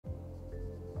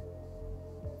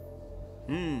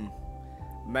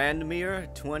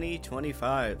Mandemir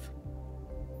 2025.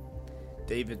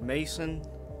 David Mason,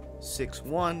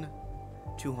 6'1",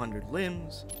 200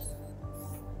 limbs.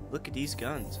 Look at these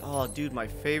guns. Oh, dude, my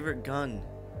favorite gun.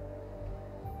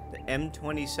 The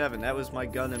M27. That was my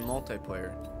gun in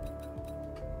multiplayer.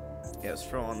 Yeah, let's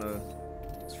throw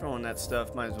on that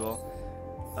stuff. Might as well.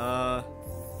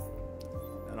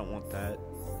 I don't want that.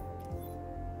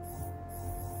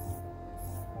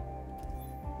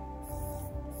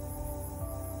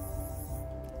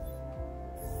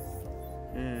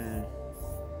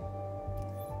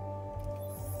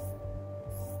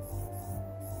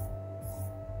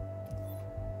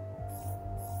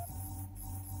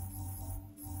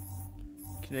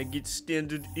 Can I get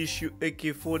standard issue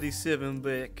AK-47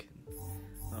 back?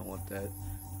 I don't want that.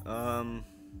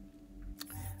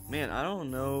 Man, I don't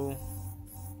know.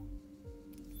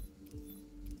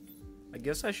 I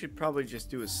guess I should probably just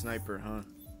do a sniper, huh?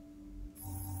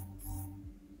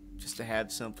 Just to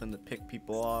have something to pick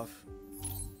people off.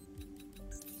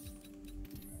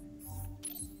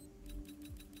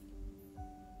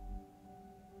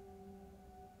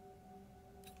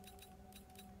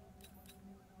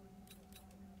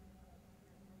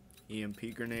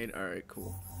 EMP grenade. Alright,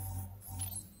 cool.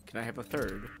 Can I have a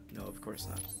third? No, of course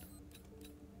not.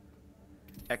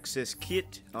 Excess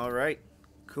kit. Alright,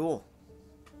 cool.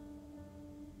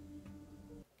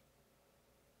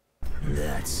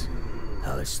 That's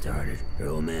how it started. Her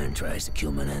old man tries to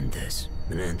kill Menendez.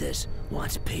 Menendez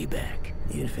wants payback,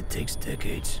 even if it takes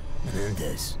decades.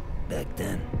 Menendez, back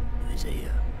then, was a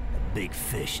big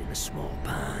fish in a small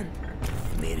pond.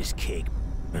 He made his cake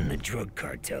running a drug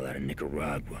cartel out of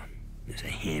Nicaragua. There's a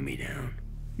hand-me-down.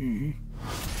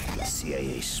 The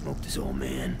CIA smoked his old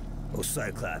man. Old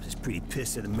Cyclops is pretty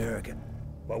pissed at America.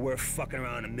 While we're fucking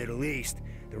around the Middle East,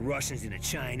 the Russians and the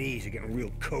Chinese are getting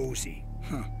real cozy.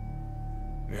 Huh.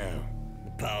 Now,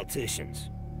 the politicians,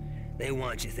 they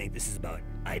want you to think this is about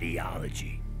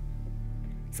ideology.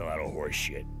 It's a lot of horse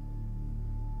shit.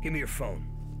 Give me your phone.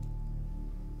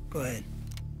 Go ahead.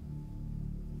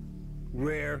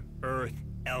 Rare earth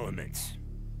elements.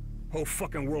 Whole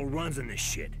fucking world runs on this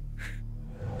shit.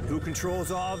 Who controls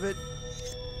all of it?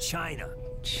 China.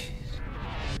 Jeez.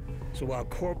 So while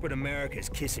corporate America is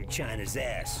kissing China's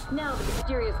ass... Now the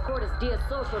mysterious Cortes Diaz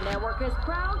social network has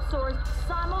crowdsourced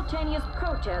simultaneous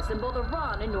protests in both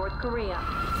Iran and North Korea.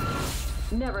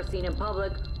 Never seen in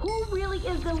public, who really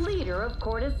is the leader of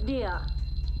Cortes Diaz?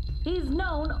 He's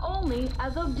known only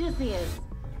as Odysseus.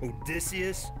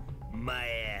 Odysseus? My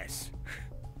ass.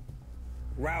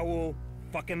 Raul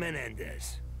fucking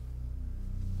Menendez.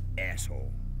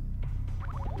 Asshole.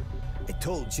 I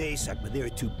told JSOC, but they were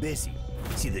too busy.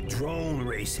 See, the drone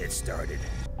race had started.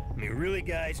 I mean, really,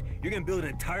 guys? You're gonna build an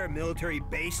entire military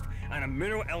based on a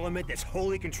mineral element that's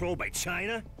wholly controlled by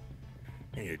China?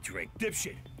 I need a drink.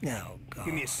 Dipshit. No, God.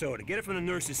 Give me a soda. Get it from the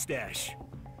nurse's stash.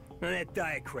 None of that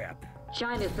diet crap.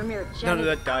 China's premier Chinese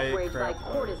outraged by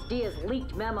Cortes Diaz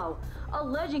leaked memo,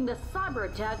 alleging the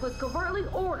cyber attack was covertly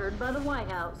ordered by the White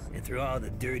House. And through all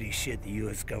the dirty shit the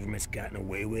U.S. government's gotten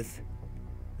away with,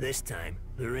 this time,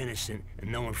 they're innocent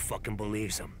and no one fucking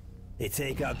believes them. They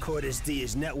take out Cortes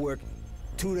Diaz's network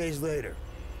 2 days later.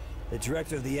 The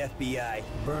director of the FBI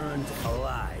burned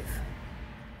alive.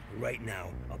 Right now,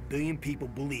 1 billion people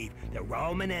believe that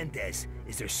Raul Menendez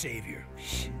is their savior.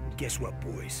 Guess what,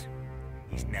 boys?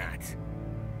 He's not.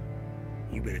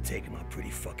 You better take him out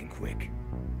pretty fucking quick.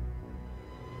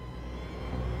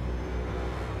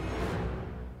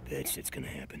 That shit's gonna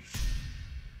happen.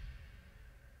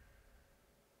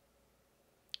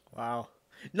 Wow.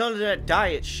 None of that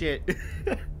diet shit.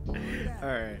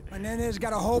 Alright. Menendez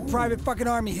got a whole private fucking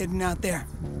army hidden out there.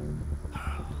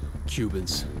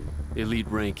 Cubans. Elite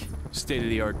rank.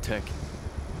 State-of-the-art tech.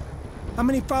 How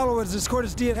many followers does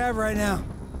Cortes Diaz have right now?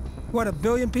 What, 1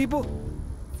 billion people?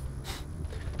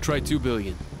 Try 2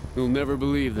 billion. You'll never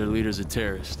believe their leader's a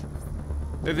terrorist.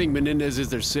 They think Menendez is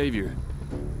their savior.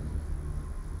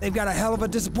 They've got a hell of a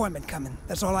disappointment coming.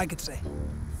 That's all I could say.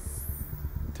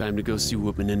 Time to go see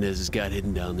what Menendez has got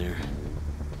hidden down there.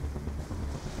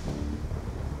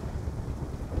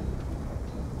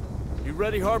 You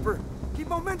ready, Harper? Keep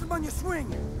momentum on your swing.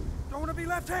 Don't want to be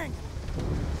left hanging.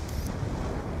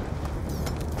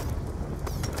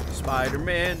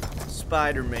 Spider-Man,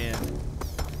 Spider-Man.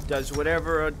 Does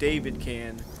whatever a David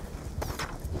can.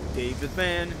 David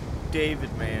man,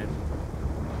 David man.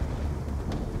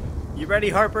 You ready,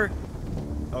 Harper?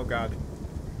 Oh god.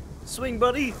 Swing,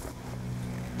 buddy!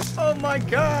 Oh my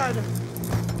god!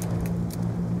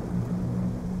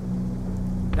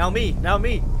 Now me, now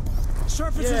me!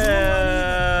 Surface is a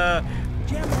little uneven.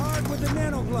 Jam hard with the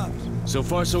nano gloves. So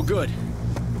far, so good.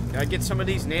 Gotta get some of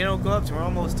these nano gloves. We're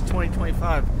almost to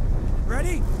 2025.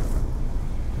 Ready?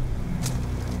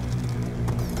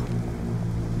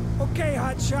 Okay,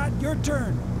 hotshot, your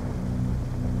turn.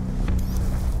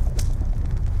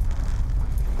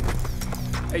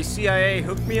 Hey, CIA,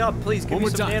 hook me up, please. Give me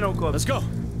some nano gloves. Let's go.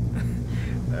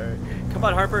 Alright. Come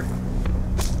on, Harper.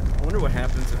 I wonder what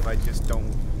happens if I just don't...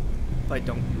 If I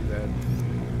don't do that.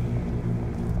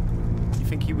 You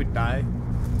think he would die?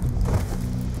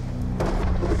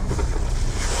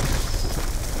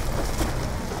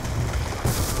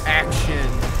 Action.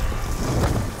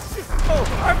 Oh,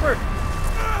 Harper!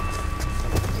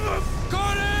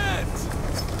 Got it!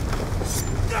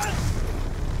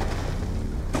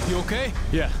 You okay?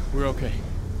 Yeah, we're okay.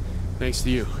 Thanks to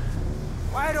you.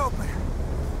 Wide open.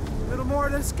 Little more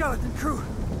than a skeleton crew.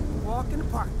 Walk in the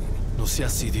park, baby. No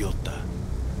seas idiota.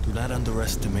 Do not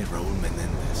underestimate Raul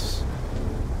Menendez.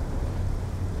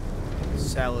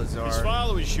 Salazar. His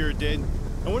followers sure did.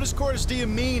 And what does Cortes Dia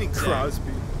mean exactly?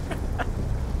 Crosby.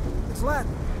 It's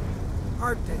Latin.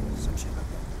 Art day, some shit like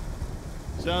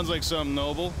that. Sounds like something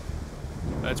noble.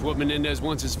 That's what Menendez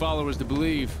wants his followers to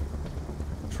believe.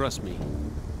 Trust me,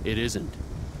 it isn't.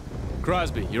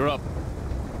 Crosby, you're up.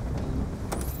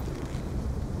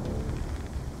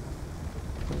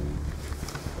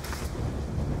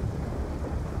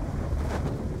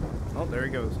 Oh, there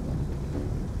he goes.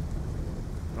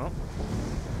 Oh.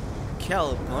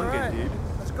 Cowabunga, Right. dude.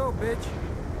 Let's go, bitch.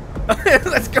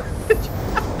 Let's go.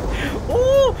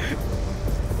 Oh!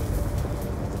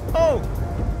 Oh!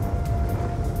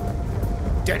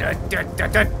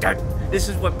 This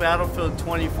is what Battlefield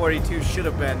 2042 should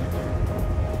have been.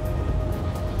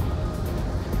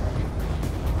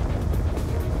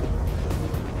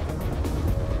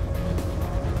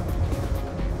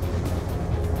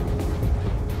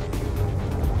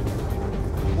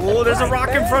 Oh, there's a rock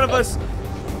in front of us.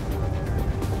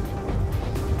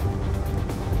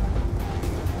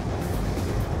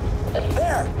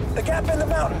 There! The gap in the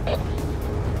mountain!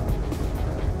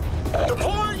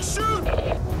 Deploying shoot!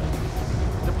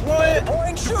 Deploy it.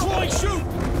 Deploying shoot! Deploying shoot!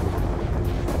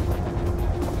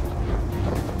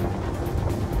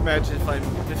 Imagine if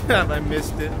I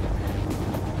missed it.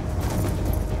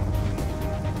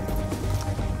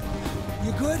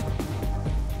 You good?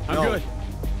 I'm No. good.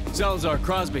 Salazar,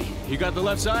 Crosby, you got the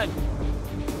left side?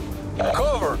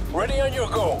 Cover! Ready on your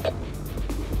go!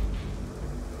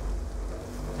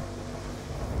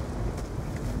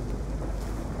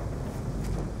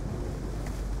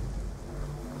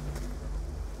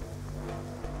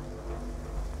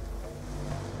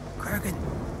 Kraken.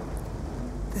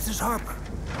 This is Harper.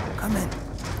 Come in.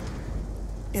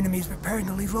 Enemies preparing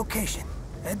to leave location.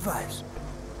 Advise.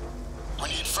 We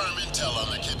need firm intel on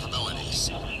their capabilities.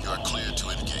 You are clear to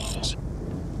engage.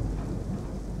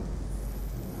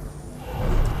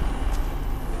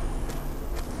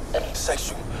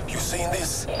 Section, you seen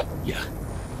this? Yeah.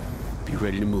 Be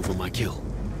ready to move on my kill.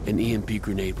 An EMP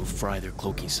grenade will fry their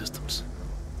cloaking systems.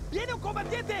 ¡Viene un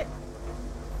combatiente!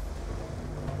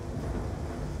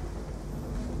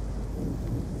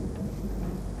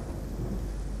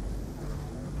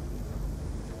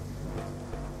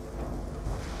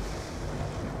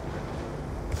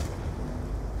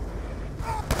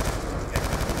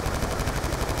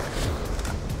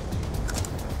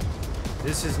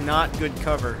 This is not good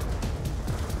cover.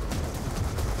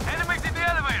 Enemies in the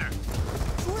elevator!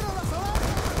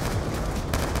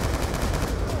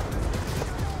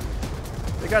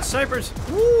 They got snipers.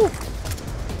 Woo!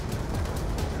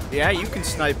 Yeah, you can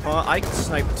snipe, huh? I can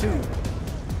snipe too.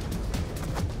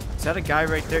 Is that a guy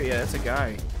right there? Yeah, that's a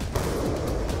guy.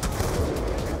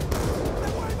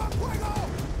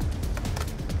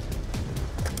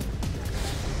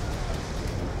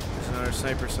 There's another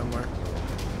sniper somewhere.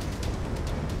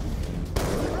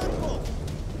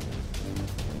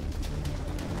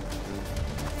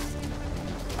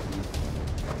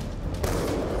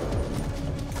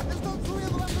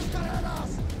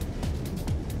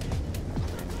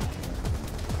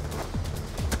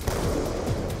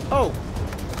 Oh!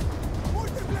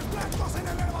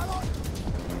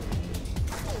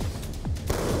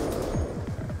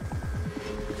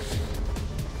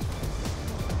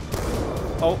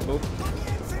 Oh, oh.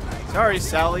 Sorry,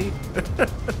 Sally.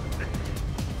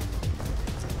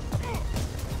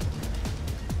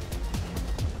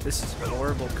 This is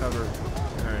horrible cover.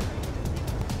 Alright.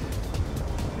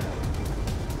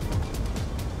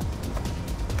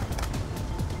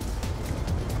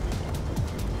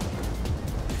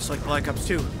 Just like Black Ops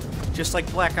 2. Just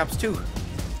like Black Ops 2.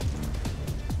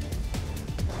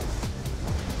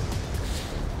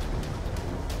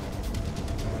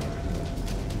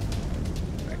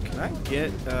 Can I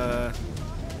get,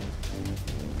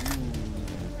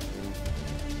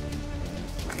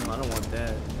 No, I don't want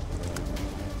that.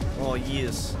 Oh,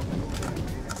 yes.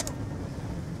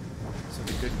 This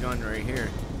is a good gun right here.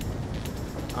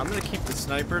 I'm gonna keep the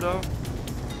sniper though,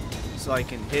 so I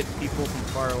can hit people from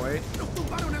far away.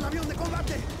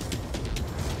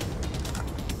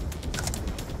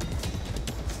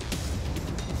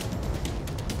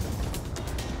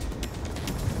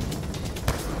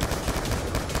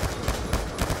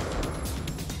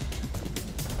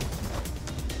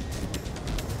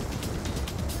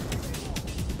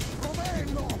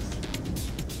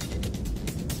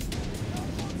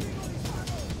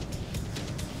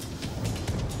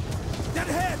 Dead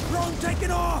ahead! Drone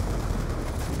taking off!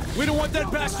 We don't want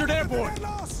that bastard airborne!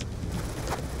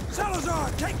 Salazar,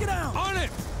 take it out! On it!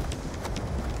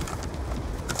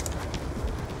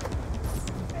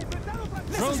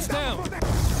 Drone's down!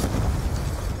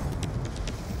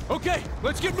 Okay,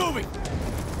 let's get moving!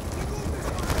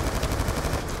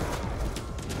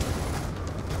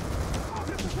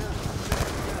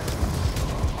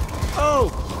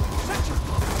 Oh!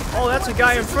 Oh, that's a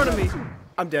guy in front of me.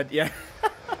 I'm dead, yeah.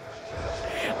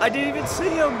 I didn't even see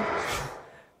him.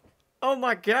 Oh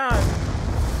my god.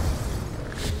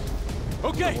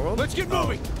 Okay, let's get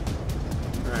moving.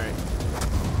 All right.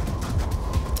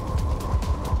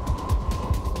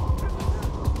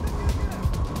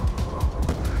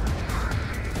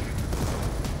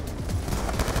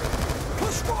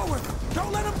 Push forward!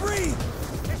 Don't let him breathe!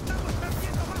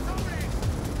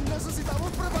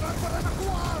 Necesitamos preparar para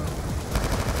evacuar.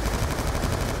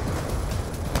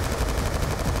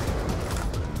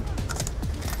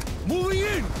 Moving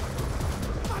in!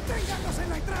 ¡Manténganos en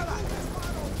la entrada!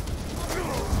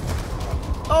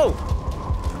 Oh!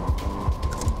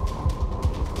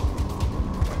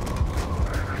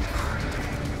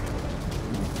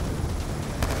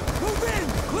 Move in!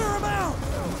 Clear him out!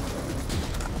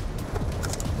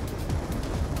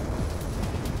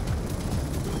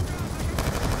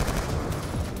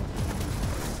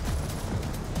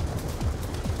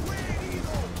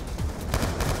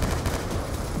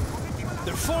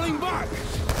 They're falling back!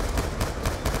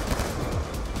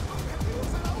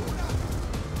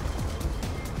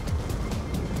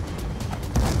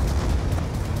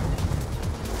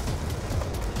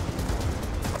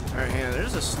 Alright, hang on.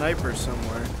 There's a sniper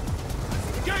somewhere.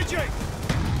 Engaging!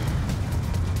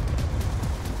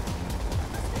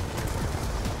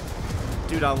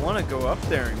 Dude, I want to go up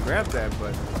there and grab that,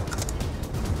 but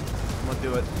I'm gonna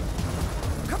do it.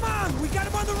 Come on! We got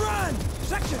him on the run!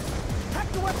 Section! Hack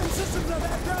the weapon systems of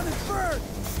that grounded bird!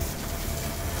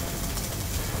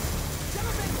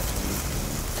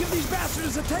 Give these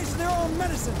bastards a taste of their own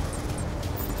medicine!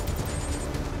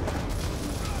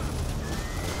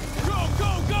 Go,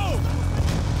 go, go!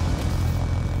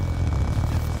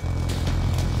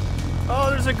 Oh,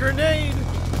 there's a grenade!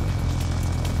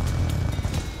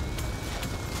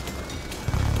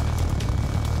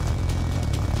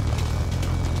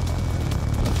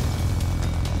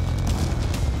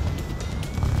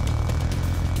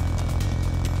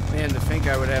 Man, to think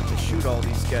I would have to shoot all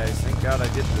these guys. Thank God I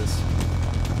did this.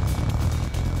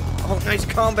 Oh, nice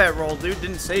combat roll, dude.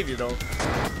 Didn't save you, though.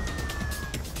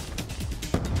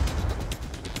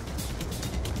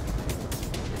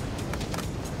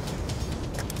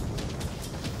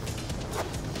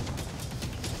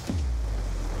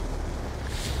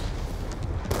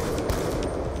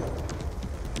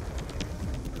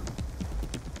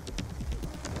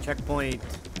 Checkpoint.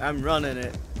 I'm running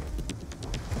it.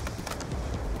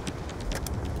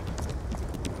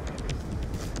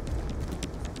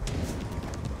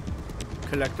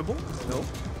 Collectible? No.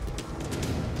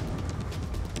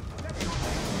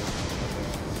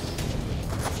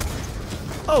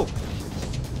 Oh!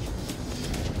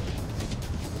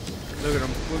 Look at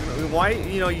him. Look at him. Why?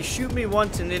 You know, you shoot me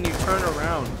once and then you turn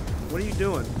around. What are you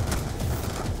doing?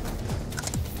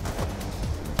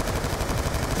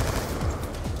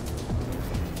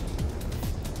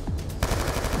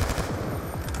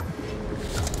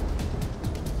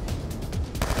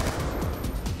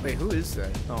 Wait, who is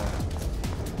that? Oh.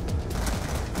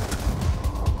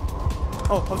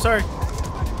 Oh, I'm sorry.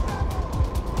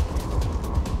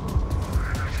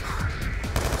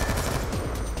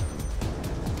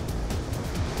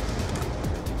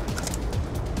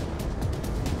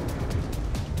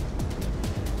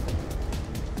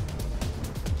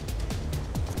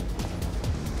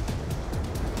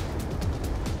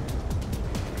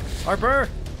 Harper!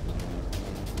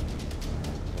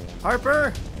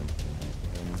 Harper!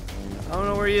 I don't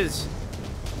know where he is.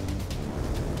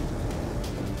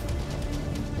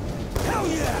 Hell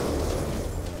yeah!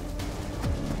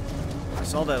 I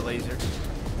saw that laser.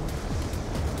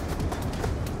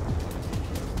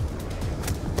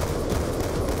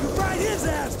 his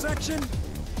ass, section!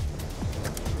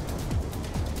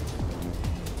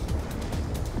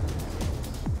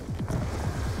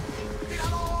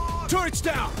 Turret's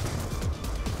down!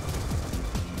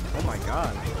 Oh my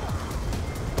god.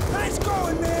 Nice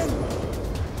going, man!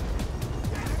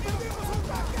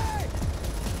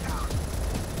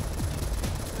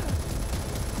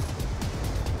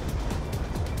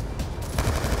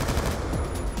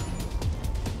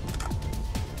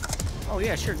 Oh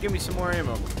yeah, sure, give me some more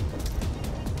ammo.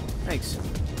 Thanks.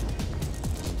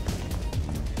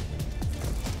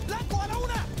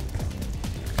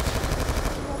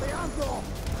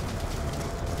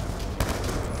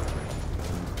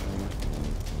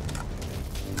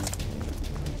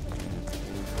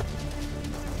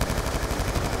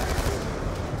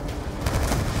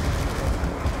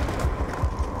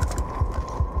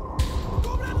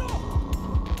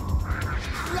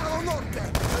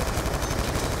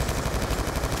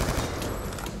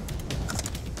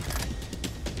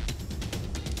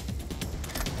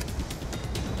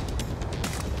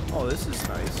 Oh, this is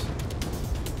nice.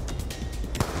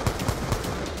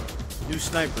 New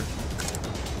sniper.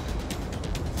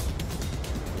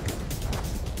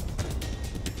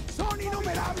 Son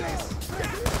innumerables!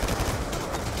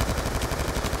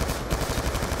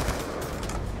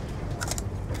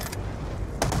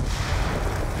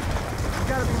 There's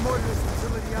gotta be more to this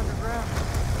facility underground.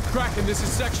 Kraken, this is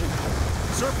Section.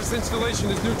 Surface installation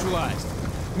is neutralized.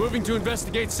 Moving to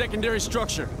investigate secondary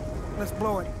structure. Let's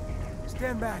blow it.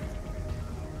 Stand back.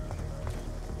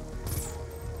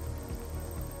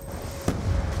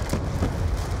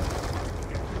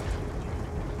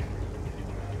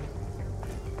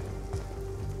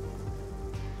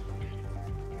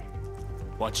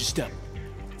 Watch your step.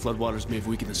 Floodwaters may have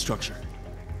weakened the structure.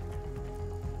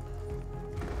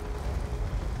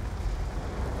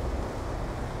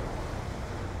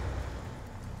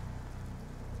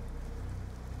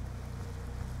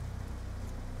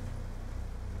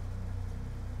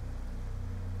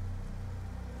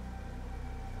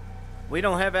 We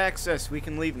don't have access. We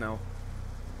can leave now.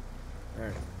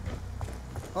 Alright.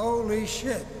 Holy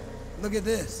shit. Look at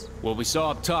this. What we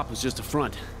saw up top was just a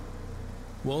front.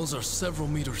 Walls are several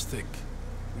meters thick.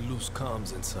 We lose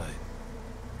comms inside.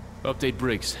 Update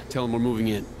Briggs. Tell him we're moving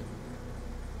in.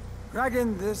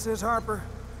 Dragon, this is Harper.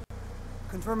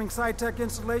 Confirming SciTech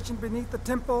installation beneath the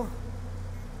temple.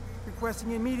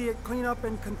 Requesting immediate cleanup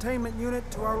and containment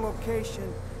unit to our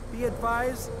location. Be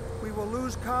advised, we will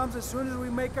lose comms as soon as we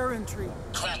make our entry.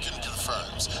 Kraken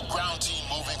confirms. Ground team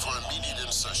moving for immediate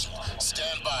insertion.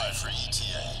 Stand by for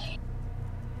ETA.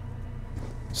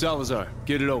 Salazar,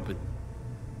 get it open.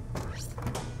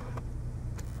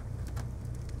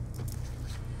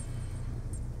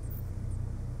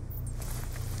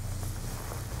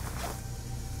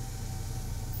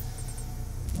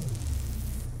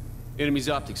 Enemy's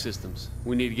optic systems.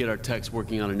 We need to get our techs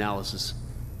working on analysis.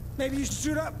 Maybe you should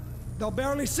shoot up. They'll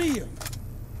barely see you.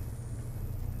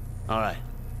 All right,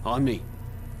 on me.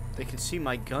 They can see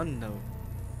my gun though.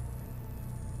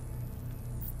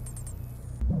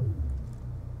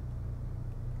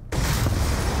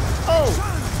 Oh!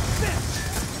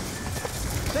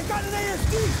 They got an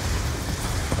ASD!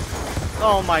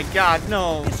 Oh my god,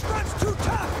 no! It struts too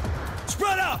tough!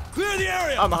 Spread out! Clear the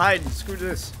area! I'm hiding. Screw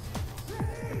this.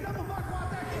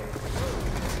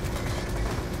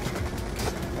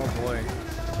 Oh boy.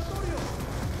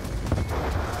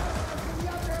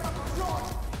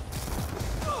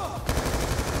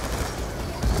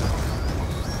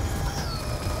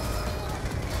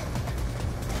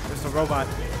 Where's the robot?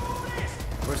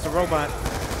 Where's the robot?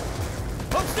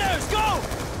 Upstairs, go!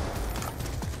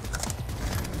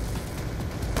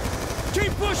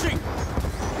 Keep pushing!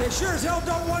 They sure as hell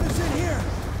don't want us in here!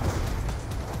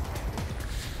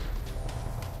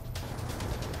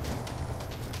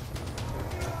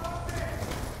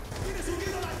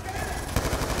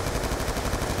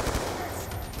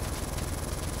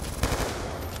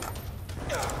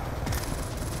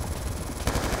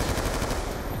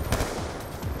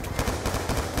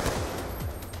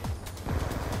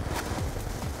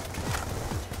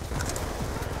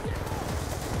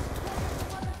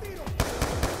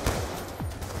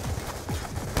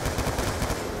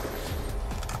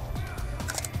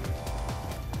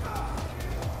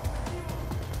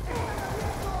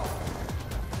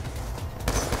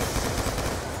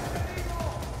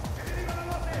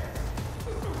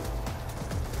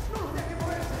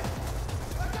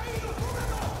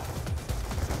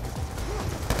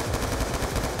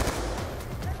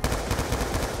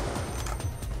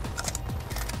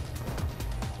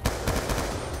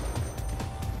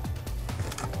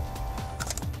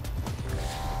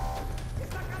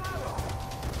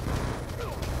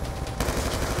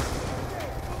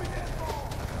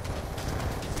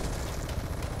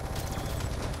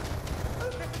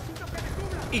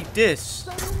 Eat this.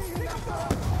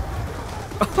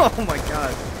 Oh my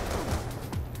god.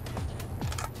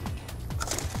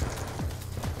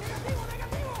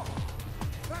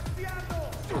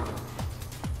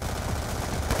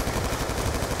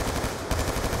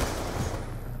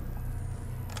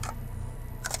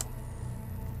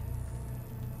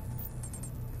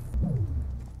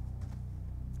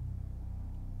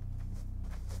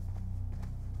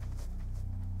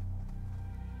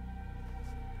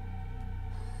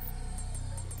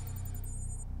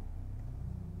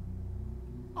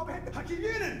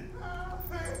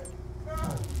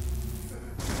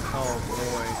 Oh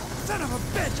boy. Son of a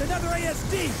bitch, another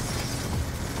ASD!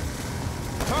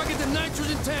 Target the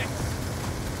nitrogen tank.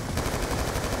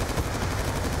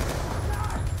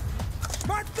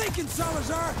 Smart thinking,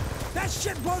 Salazar! That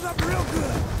shit blows up real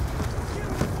good!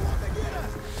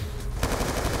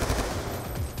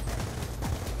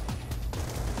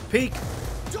 Peek.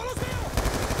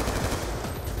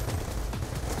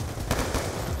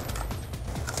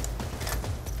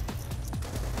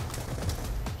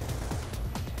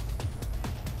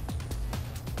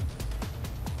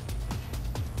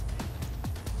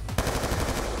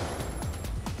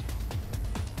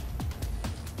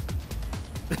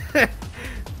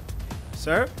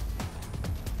 Sir?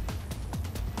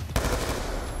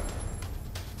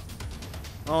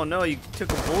 Oh no, you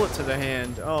took a bullet to the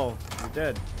hand. Oh, you're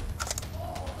dead.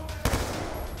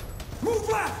 Move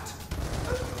left!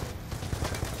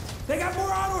 They got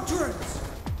more auto turrets!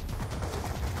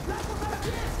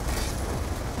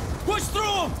 Push through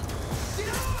them!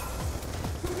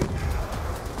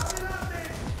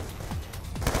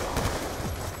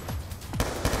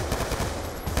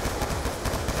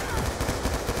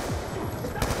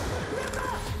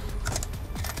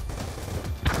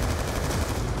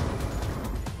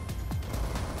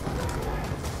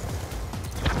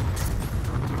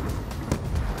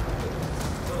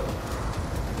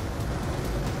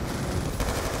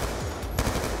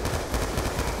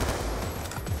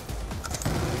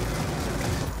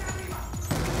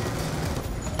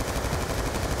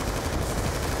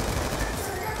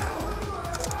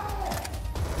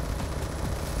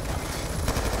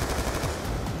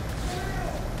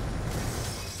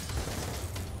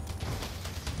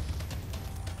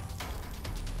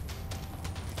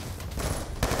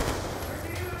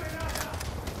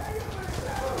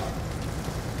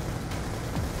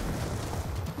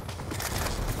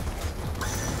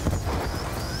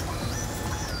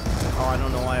 Oh, I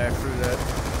don't know why I threw that.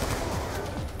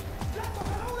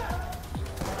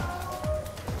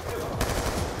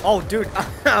 Oh, dude,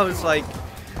 I was like,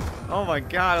 oh my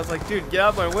god, I was like, dude, get out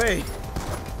of my way.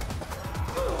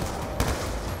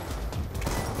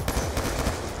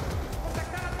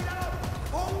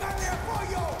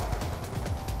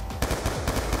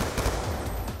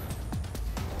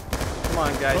 Come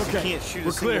on, guys, you can't shoot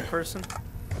a single person.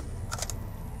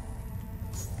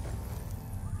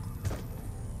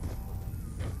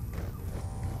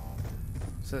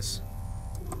 What's this?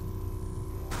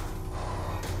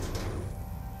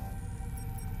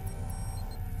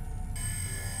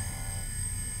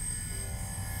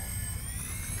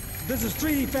 This is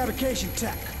 3D fabrication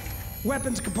tech.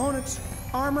 Weapons, components,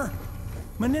 armor.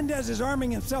 Menendez is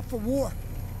arming himself for war.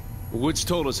 Woods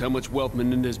told us how much wealth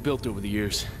Menendez built over the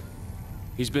years.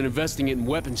 He's been investing it in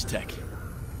weapons tech.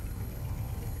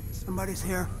 Somebody's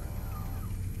here.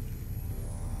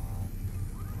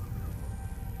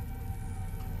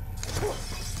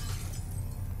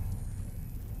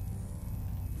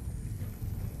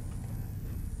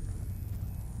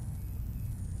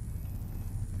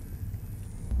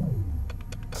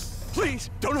 Please,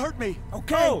 don't hurt me.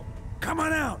 Okay, Oh. Come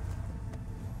on out.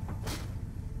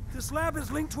 This lab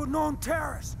is linked to a known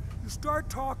terrorist. You start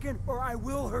talking or I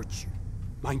will hurt you.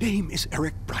 My name is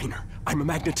Eric Briner. I'm a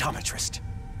magnetometrist.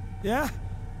 Yeah?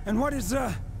 And what is,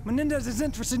 Menendez's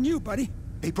interest in you, buddy?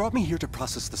 They brought me here to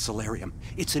process the Celerium.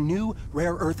 It's a new,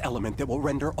 rare earth element that will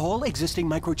render all existing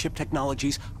microchip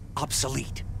technologies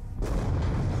obsolete.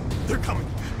 They're coming.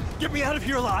 Get me out of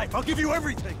here alive. I'll give you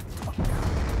everything.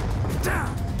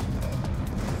 Down!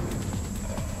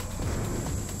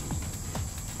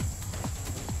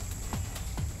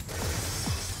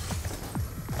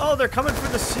 Oh, they're coming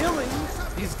for the ceiling.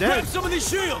 He's dead. Grab some of these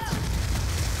shields!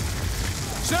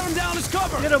 Shut him down as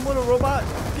cover! Get him, little robot.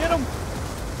 Get him.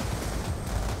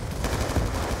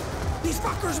 These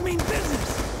fuckers mean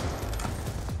business!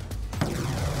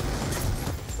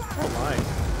 Oh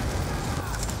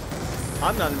my.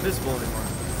 I'm not invisible anymore.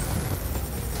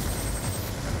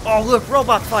 Oh, look,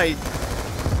 robot fight.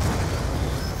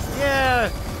 Yeah,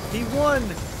 he won.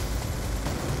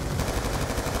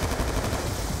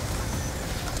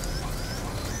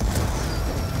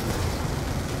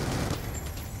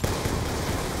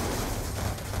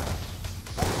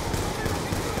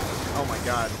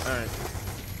 god. Alright.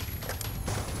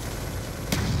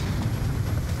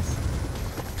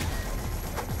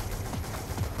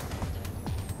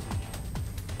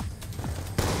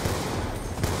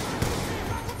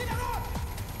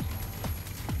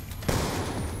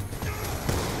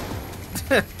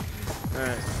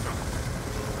 Alright.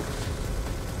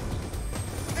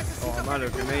 Oh, I'm out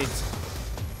of grenades.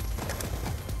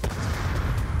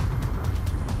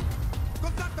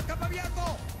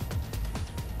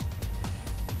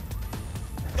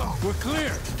 We're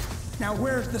clear! Now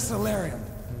where's the Celerium?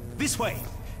 This way.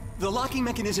 The locking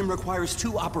mechanism requires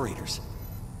 2 operators.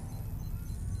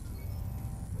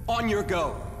 On your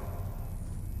go.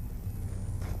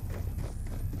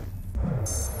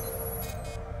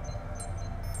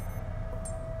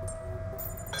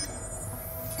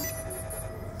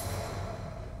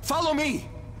 Follow me!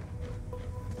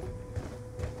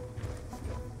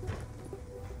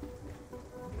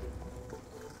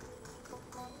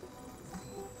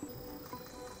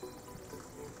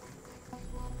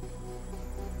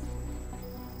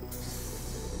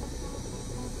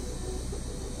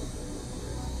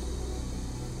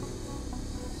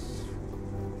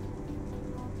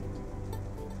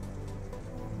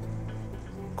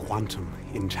 Quantum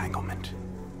entanglement.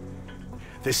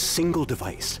 This single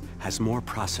device has more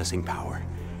processing power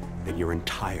than your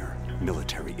entire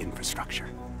military infrastructure.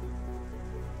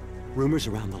 Rumors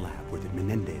around the lab were that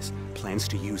Menendez plans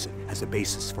to use it as a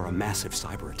basis for a massive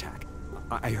cyber attack.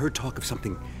 I heard talk of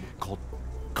something called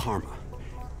Karma.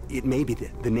 It may be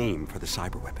the name for the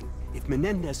cyber weapon. If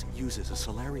Menendez uses a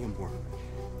Celerium worm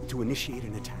to initiate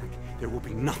an attack, there will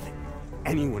be nothing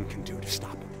anyone can do to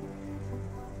stop it.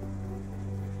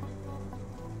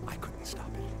 I couldn't stop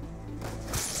it.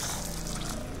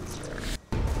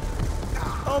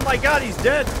 Oh my god, he's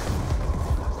dead!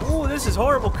 Ooh, this is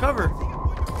horrible cover.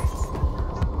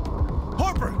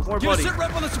 Harper! More Get buddy. a sit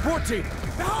rep on the support team!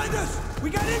 Behind us! We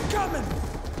got incoming!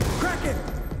 Kraken!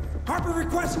 Harper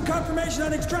requesting confirmation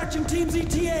on extraction team's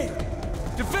ETA!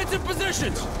 Defensive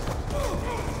positions!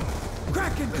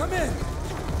 Kraken, come in!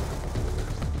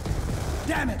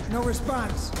 Damn it, no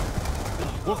response.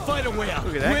 We'll fight our way out,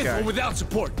 Look at that with guy. or without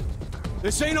support.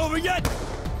 This ain't over yet!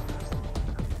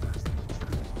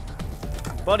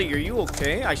 Buddy, are you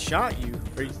okay? I shot you.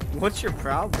 What's your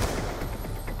problem?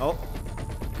 Oh.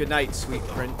 Good night, sweet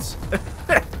prince.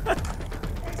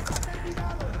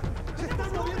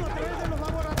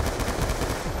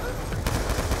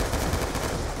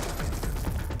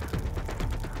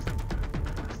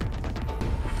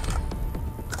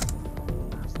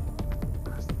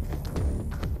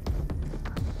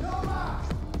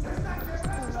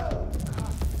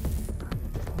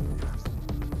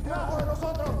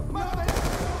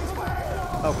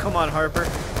 Oh, come on, Harper.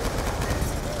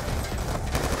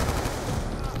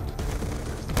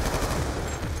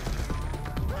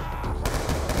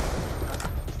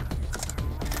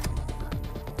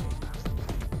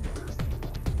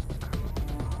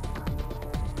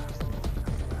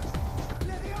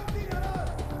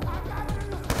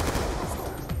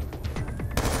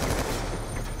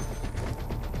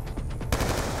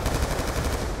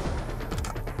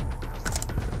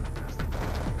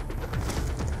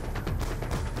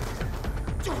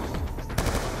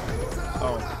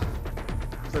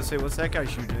 Let's say, what's that guy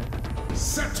shooting at?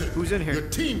 Section. Who's in here? Your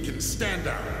team can stand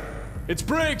out. It's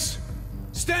Briggs!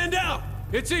 Stand out!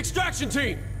 It's the extraction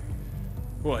team!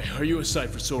 Boy, are you a sight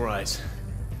for sore eyes.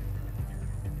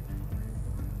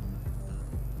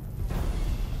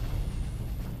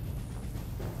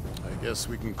 I guess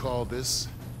we can call this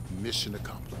mission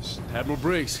accomplished. Admiral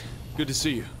Briggs, good to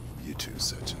see you. You too,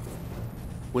 Section.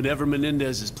 Whatever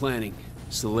Menendez is planning,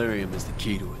 Celerium is the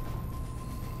key to it.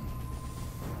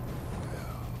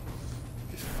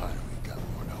 We finally got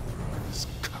one over on this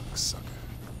cocksucker.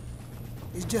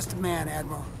 He's just a man,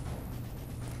 Admiral.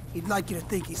 He'd like you to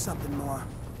think he's something more.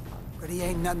 But he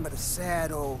ain't nothing but a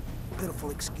sad, old,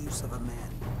 pitiful excuse of a man.